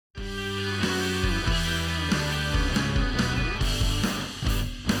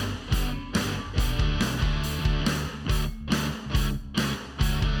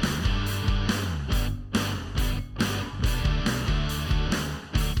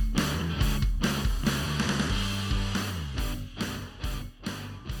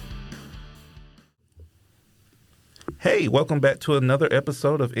Hey, welcome back to another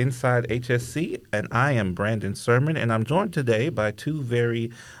episode of Inside HSC, and I am Brandon Sermon, and I'm joined today by two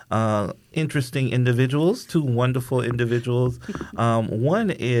very interesting individuals, two wonderful individuals.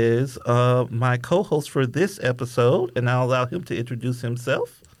 One is my co-host for this episode, and I'll allow him to introduce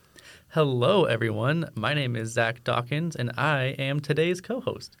himself. Hello, everyone. My name is Zach Dawkins, and I am today's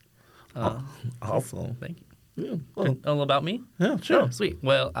co-host. Awesome. Thank you. Yeah, A little about me? Yeah, sure. Oh, sweet.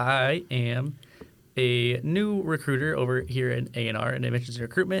 Well, I am a new recruiter over here in A&R in Admissions and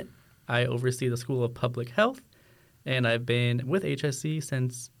Recruitment. I oversee the School of Public Health, and I've been with HSC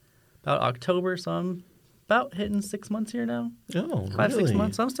since about October, so I'm about hitting 6 months here now. Oh, 5, 6 really?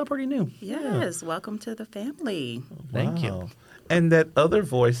 months, so I'm still pretty new. Yes, welcome to the family. Thank you. Wow. And that other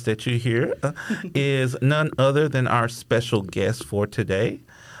voice that you hear is none other than our special guest for today.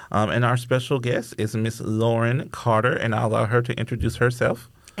 And our special guest is Miss Lauren Carter, and I'll allow her to introduce herself.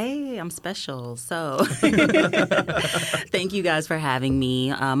 Hey, I'm special. So thank you guys for having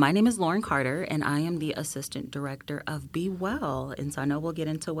me. My name is Lauren Carter, and I am the Assistant Director of Be Well. And so I know we'll get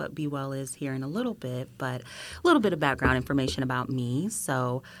into what Be Well is here in a little bit, but a little bit of background information about me.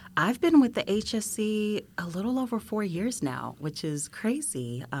 So I've been with the HSC a little over 4 years now, which is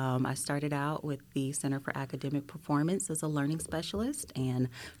crazy. I started out with the Center for Academic Performance as a learning specialist and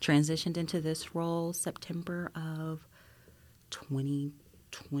transitioned into this role September of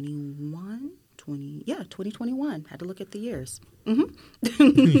 2021. Had to look at the years. You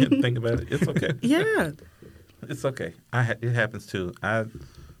can think about it. It's okay. Yeah. It's okay. It happens too. I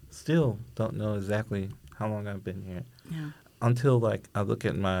still don't know exactly how long I've been here. Yeah. Until, I look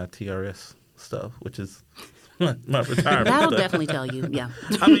at my TRS stuff, which is my retirement That'll stuff. definitely tell you, yeah.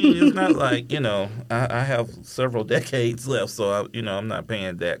 I mean, it's not like, I have several decades left, so, I'm not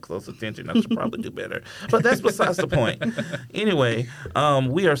paying that close attention. I should probably do better. But that's besides the point. Anyway,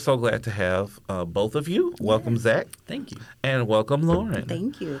 we are so glad to have both of you. Welcome, Zach. Thank you. And welcome, Lauren.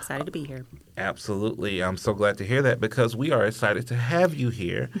 Thank you. Excited to be here. Absolutely. I'm so glad to hear that because we are excited to have you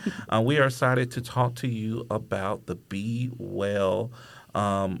here. We are excited to talk to you about the Be Well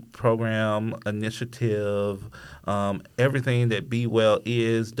program, initiative, everything that Be Well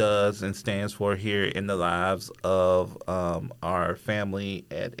does, and stands for here in the lives of our family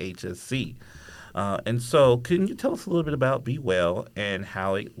at HSC. And so can you tell us a little bit about Be Well and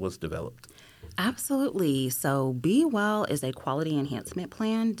how it was developed? Absolutely. So Be Well is a quality enhancement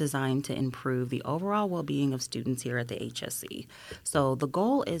plan designed to improve the overall well-being of students here at the HSC. So the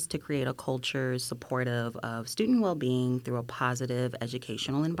goal is to create a culture supportive of student well-being through a positive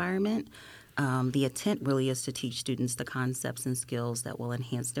educational environment. The intent really is to teach students the concepts and skills that will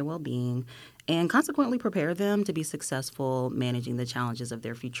enhance their well-being and consequently prepare them to be successful managing the challenges of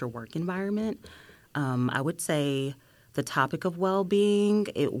their future work environment. I would say the topic of well-being,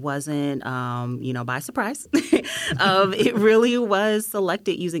 it wasn't, by surprise. It really was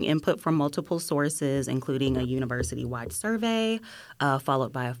selected using input from multiple sources, including a university-wide survey,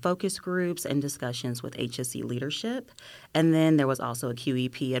 followed by focus groups and discussions with HSC leadership. And then there was also a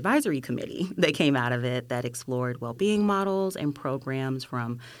QEP advisory committee that came out of it that explored well-being models and programs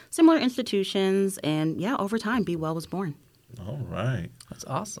from similar institutions. And, over time, Be Well was born. All right. That's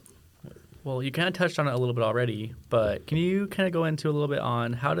awesome. Well, you kind of touched on it a little bit already, but can you kind of go into a little bit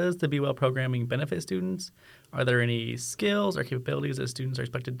on how does the Be Well programming benefit students? Are there any skills or capabilities that students are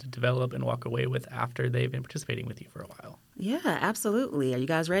expected to develop and walk away with after they've been participating with you for a while? Yeah, absolutely. Are you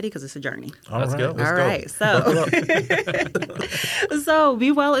guys ready? Because it's a journey. Let's go. All right. So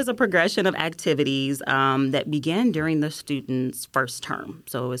Be Well is a progression of activities that begin during the student's first term.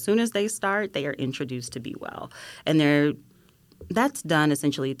 So as soon as they start, they are introduced to Be Well. And that's done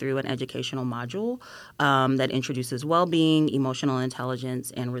essentially through an educational module that introduces well-being, emotional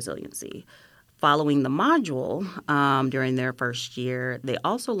intelligence, and resiliency. Following the module, during their first year, they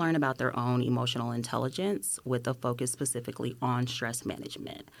also learn about their own emotional intelligence with a focus specifically on stress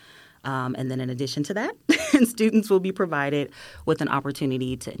management. And then in addition to that, students will be provided with an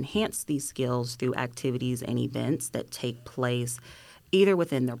opportunity to enhance these skills through activities and events that take place either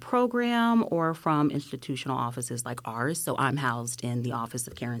within their program or from institutional offices like ours. So I'm housed in the Office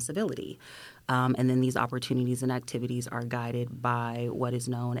of Care and Civility. And then these opportunities and activities are guided by what is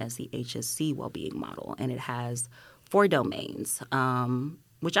known as the HSC Wellbeing Model. And it has 4 domains,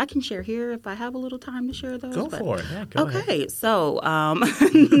 which I can share here if I have a little time to share those. Go for it. Yeah, go ahead. Okay, so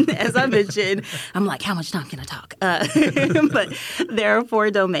as I mentioned, I'm like, how much time can I talk? But there are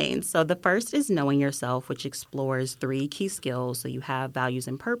 4 domains. So the first is knowing yourself, which explores 3 key skills. So you have values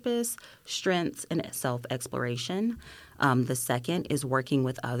and purpose, strengths, and self-exploration. The second is working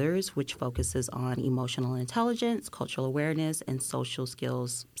with others, which focuses on emotional intelligence, cultural awareness, and social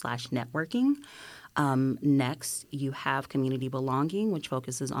skills / networking. Next, you have community belonging, which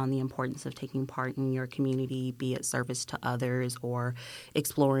focuses on the importance of taking part in your community, be it service to others or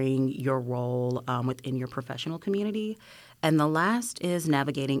exploring your role within your professional community. And the last is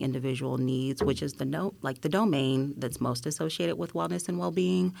navigating individual needs, which is the domain that's most associated with wellness and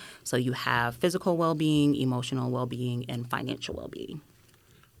well-being. So you have physical well-being, emotional well-being, and financial well-being.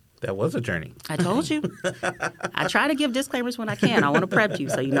 That was a journey. I told you. I try to give disclaimers when I can. I want to prep you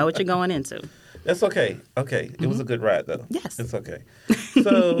so you know what you're going into. That's okay. Okay. It was a good ride, though. Yes. It's okay.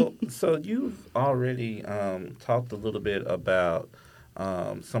 So you've already talked a little bit about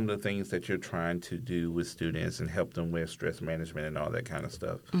some of the things that you're trying to do with students and help them with stress management and all that kind of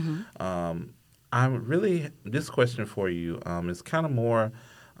stuff. This question for you is kind of more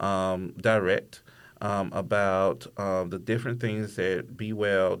direct about the different things that Be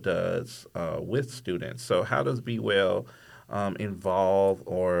Well does with students. So how does Be Well involve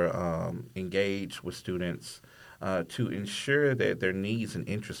or engage with students to ensure that their needs and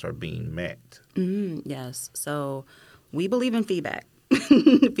interests are being met? Yes. So we believe in feedback.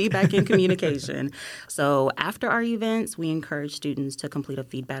 Feedback and communication. So after our events, we encourage students to complete a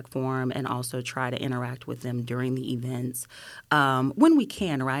feedback form and also try to interact with them during the events when we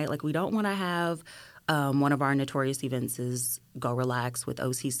can, right? Like we don't want to have one of our notorious events is Go Relax with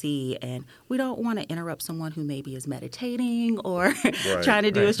OCC, and we don't want to interrupt someone who maybe is meditating or trying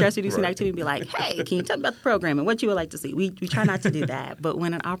to do a stress-reducing activity and be like, hey, can you tell me about the program and what you would like to see? We try not to do that. But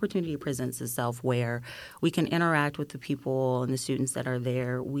when an opportunity presents itself where we can interact with the people and the students that are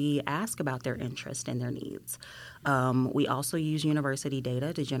there, we ask about their interests and their needs. We also use university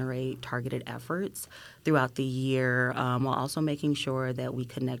data to generate targeted efforts throughout the year while also making sure that we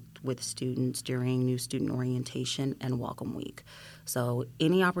connect with students during new student orientation and welcome week. So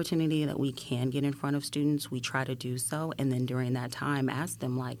any opportunity that we can get in front of students, we try to do so. And then during that time, ask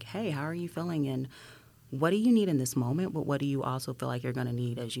them like, hey, how are you feeling? And what do you need in this moment? But what do you also feel like you're going to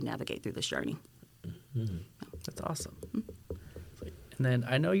need as you navigate through this journey? That's awesome. And then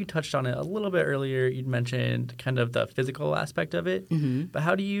I know you touched on it a little bit earlier. You'd mentioned kind of the physical aspect of it. But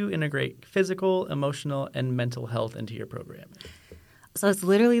how do you integrate physical, emotional, and mental health into your program? So it's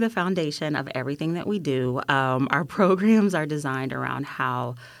literally the foundation of everything that we do. Our programs are designed around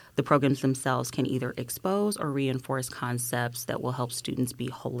how the programs themselves can either expose or reinforce concepts that will help students be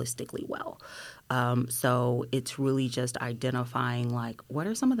holistically well. So it's really just identifying like what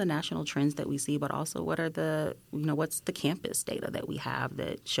are some of the national trends that we see, but also what are what's the campus data that we have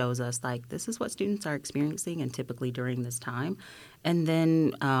that shows us like this is what students are experiencing and typically during this time, and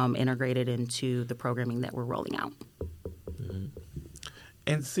then integrate it into the programming that we're rolling out.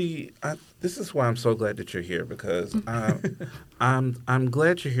 And see, this is why I'm so glad that you're here because I'm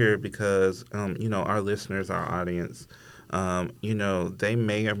glad you're here because our listeners, our audience, they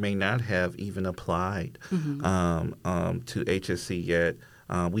may or may not have even applied to HSC yet.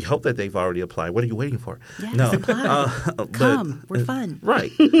 We hope that they've already applied. What are you waiting for? Yes, no, apply. Come, we're fun.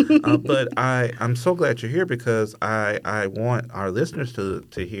 Right. But I'm so glad you're here because I want our listeners to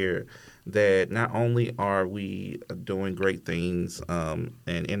hear that not only are we doing great things and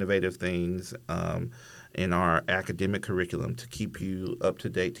innovative things in our academic curriculum to keep you up to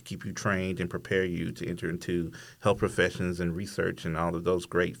date, to keep you trained and prepare you to enter into health professions and research and all of those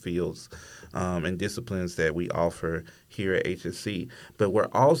great fields and disciplines that we offer here at HSC. But we're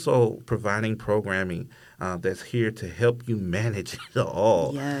also providing programming that's here to help you manage it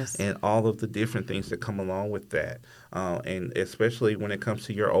all and all of the different things that come along with that, and especially when it comes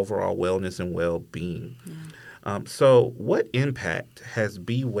to your overall wellness and well-being. So what impact has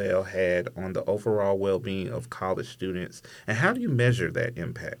Be Well had on the overall well-being of college students, and how do you measure that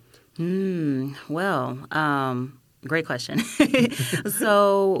impact? Great question.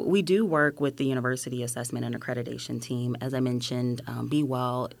 So we do work with the University Assessment and Accreditation Team. As I mentioned, Be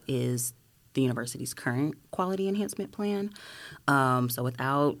Well is the university's current quality enhancement plan. So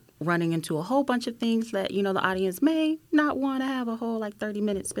without running into a whole bunch of things that, the audience may not want to have a whole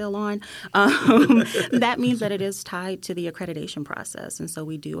 30-minute spill on, that means that it is tied to the accreditation process. And so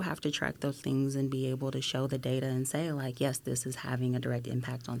we do have to track those things and be able to show the data and say, yes, this is having a direct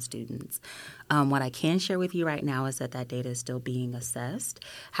impact on students. What I can share with you right now is that data is still being assessed.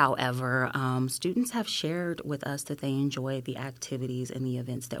 However, students have shared with us that they enjoy the activities and the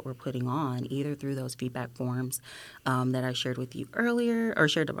events that we're putting on, either through those feedback forms that I shared with you earlier or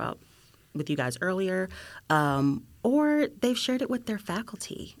shared about with you guys earlier, or they've shared it with their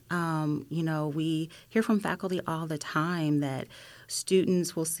faculty. We hear from faculty all the time that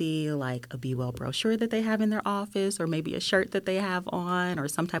students will see like a Be Well brochure that they have in their office, or maybe a shirt that they have on, or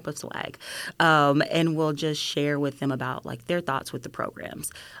some type of swag. And we'll just share with them about like their thoughts with the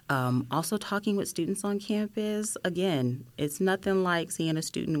programs. Also talking with students on campus, again, it's nothing like seeing a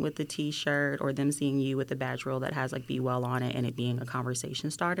student with a T-shirt or them seeing you with a badge roll that has like Be Well on it and it being a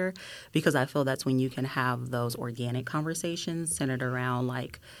conversation starter, because I feel that's when you can have those organic conversations centered around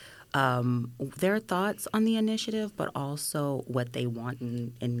like their thoughts on the initiative, but also what they want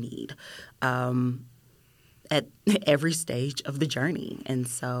and need at every stage of the journey. And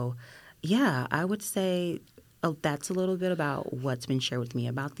so, yeah, I would say that's a little bit about what's been shared with me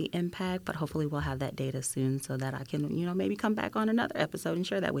about the impact, but hopefully we'll have that data soon so that I can, maybe come back on another episode and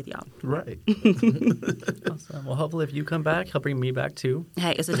share that with y'all. Right. Awesome. Well, hopefully if you come back, he'll bring me back too.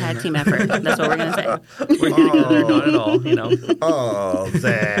 Hey, it's a tag team effort. That's what we're going to say. We're here together, not at all, Oh,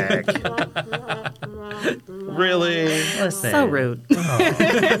 Zach. Really? Listen. So rude.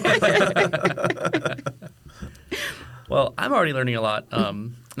 Well, I'm already learning a lot.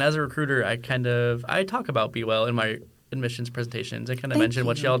 And as a recruiter, I talk about Be Well in my admissions presentations. I kind of mention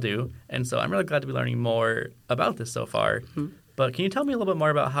what y'all do. And so I'm really glad to be learning more about this so far. Mm-hmm. But can you tell me a little bit more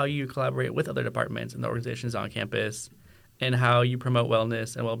about how you collaborate with other departments and the organizations on campus, and how you promote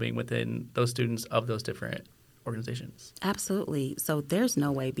wellness and well-being within those students of those different organizations? Absolutely. So there's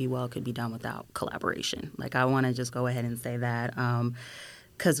no way Be Well could be done without collaboration. Like, I want to just go ahead and say that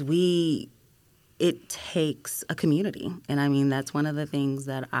because it takes a community. And I mean, that's one of the things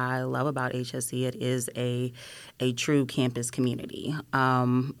that I love about HSC. It is a true campus community.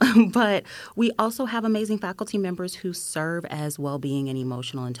 But we also have amazing faculty members who serve as well-being and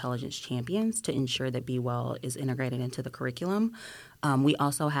emotional intelligence champions to ensure that Be Well is integrated into the curriculum. We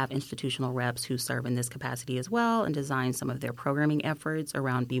also have institutional reps who serve in this capacity as well and design some of their programming efforts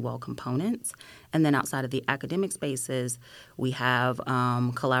around Be Well components. And then outside of the academic spaces, we have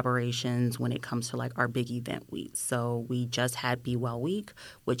collaborations when it comes to like our big event weeks. So we just had Be Well Week,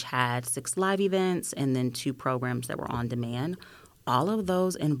 which had 6 live events and then 2 programs that were on demand. All of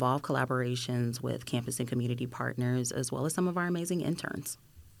those involve collaborations with campus and community partners, as well as some of our amazing interns.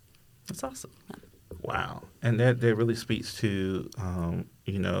 That's awesome. Yeah. Wow. And that really speaks to,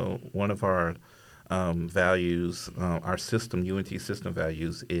 one of our values, our system, UNT system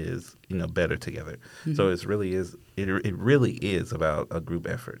values is, better together. Mm-hmm. So it really is about a group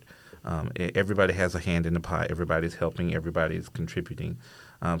effort. Everybody has a hand in the pie. Everybody's helping. Everybody's contributing.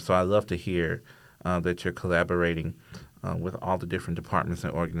 So I love to hear that you're collaborating with all the different departments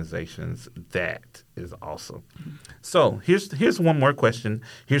and organizations. That is awesome. So here's one more question.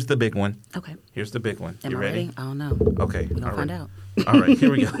 Here's the big one. Okay. Here's the big one. Am you I ready? I don't know. Okay. We're going to find out. All right.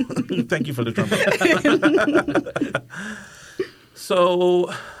 Here we go. Thank you for the drum.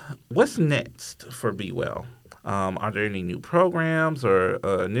 So what's next for Be Well? Are there any new programs or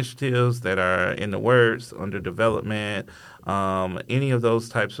initiatives that are in the works, under development, any of those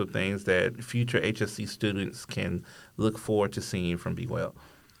types of things that future HSC students can look forward to seeing from Be Well?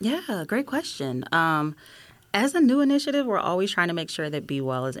 Yeah, great question. As a new initiative, we're always trying to make sure that Be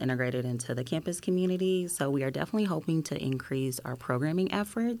Well is integrated into the campus community. So we are definitely hoping to increase our programming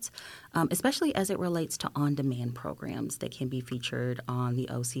efforts, especially as it relates to on-demand programs that can be featured on the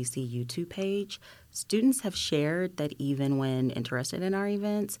OCC YouTube page. Students have shared that even when interested in our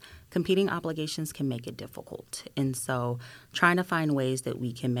events, competing obligations can make it difficult. And so trying to find ways that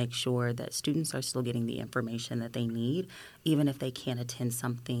we can make sure that students are still getting the information that they need, even if they can't attend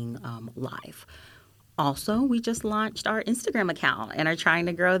something live. Also, we just launched our Instagram account and are trying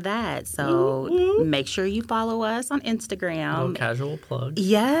to grow that. So make sure you follow us on Instagram. A little casual plug.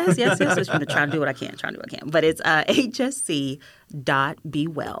 Yes. I'm just going to try to do what I can. But it's hsc.bewell.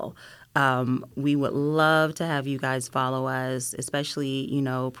 We would love to have you guys follow us, especially,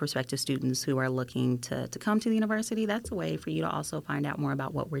 prospective students who are looking to come to the university. That's a way for you to also find out more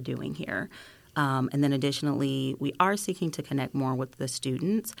about what we're doing here. And then additionally, we are seeking to connect more with the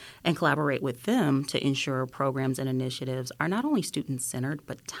students and collaborate with them to ensure programs and initiatives are not only student-centered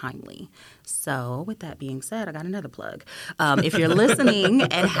but timely. So with that being said, I got another plug. If you're listening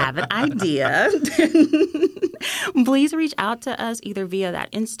and have an idea, please reach out to us either via that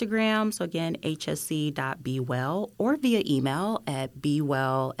Instagram, so again, hsc.bewell, or via email at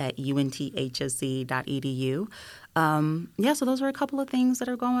bewell@unthsc.edu. So those are a couple of things that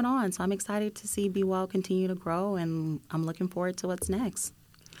are going on. So I'm excited to see Be Well continue to grow, and I'm looking forward to what's next.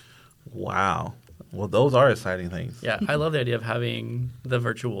 Wow. Well, those are exciting things. Yeah, I love the idea of having the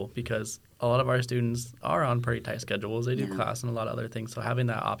virtual, because a lot of our students are on pretty tight schedules. They do class and a lot of other things. So having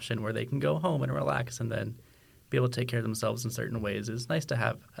that option where they can go home and relax and then be able to take care of themselves in certain ways is nice to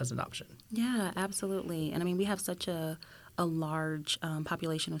have as an option. Yeah, absolutely. And I mean, we have such a a large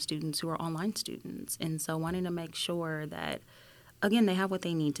population of students who are online students. And so wanting to make sure that, again, they have what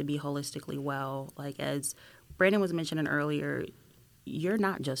they need to be holistically well. Like as Brandon was mentioning earlier, you're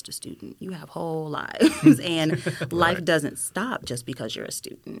not just a student. You have whole lives, and life doesn't stop just because you're a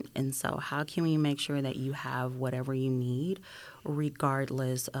student. And so how can we make sure that you have whatever you need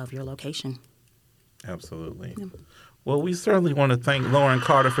regardless of your location? Absolutely. Yeah. Well, we certainly want to thank Lauren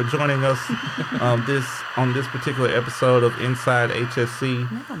Carter for joining us on this particular episode of Inside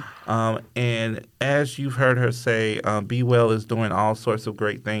HSC. Yeah. And as you've heard her say, Be Well is doing all sorts of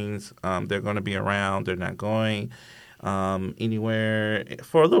great things. They're going to be around. They're not going anywhere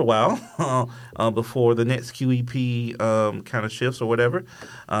for a little while before the next QEP kind of shifts or whatever.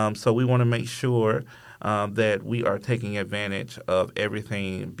 So we want to make sure that we are taking advantage of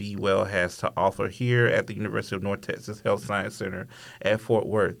everything Be Well has to offer here at the University of North Texas Health Science Center at Fort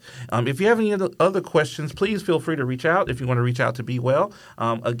Worth. If you have any other questions, please feel free to reach out if you want to reach out to Be Well.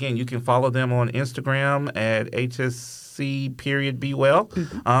 Again, you can follow them on Instagram at HSC.Be Well.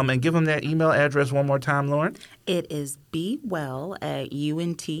 And give them that email address one more time, Lauren. It is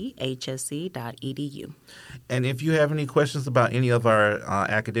bewell@unthsc.edu. And if you have any questions about any of our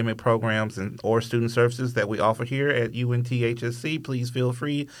academic programs or student services that we offer here at UNT-HSC, please feel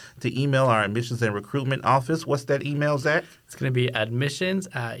free to email our admissions and recruitment office. What's that email, Zach? It's going to be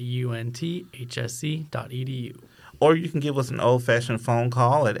admissions@unthsc.edu. Or you can give us an old-fashioned phone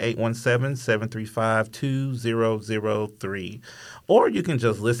call at 817-735-2003. Or you can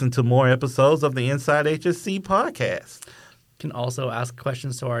just listen to more episodes of the Inside HSC podcast. You can also ask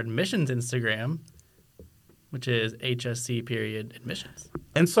questions to our admissions Instagram, which is HSC.admissions.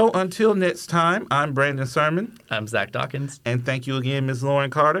 And so until next time, I'm Brandon Sermon. I'm Zach Dawkins. And thank you again, Ms.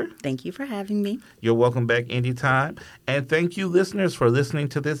 Lauren Carter. Thank you for having me. You're welcome back anytime. And thank you, listeners, for listening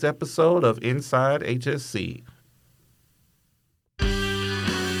to this episode of Inside HSC.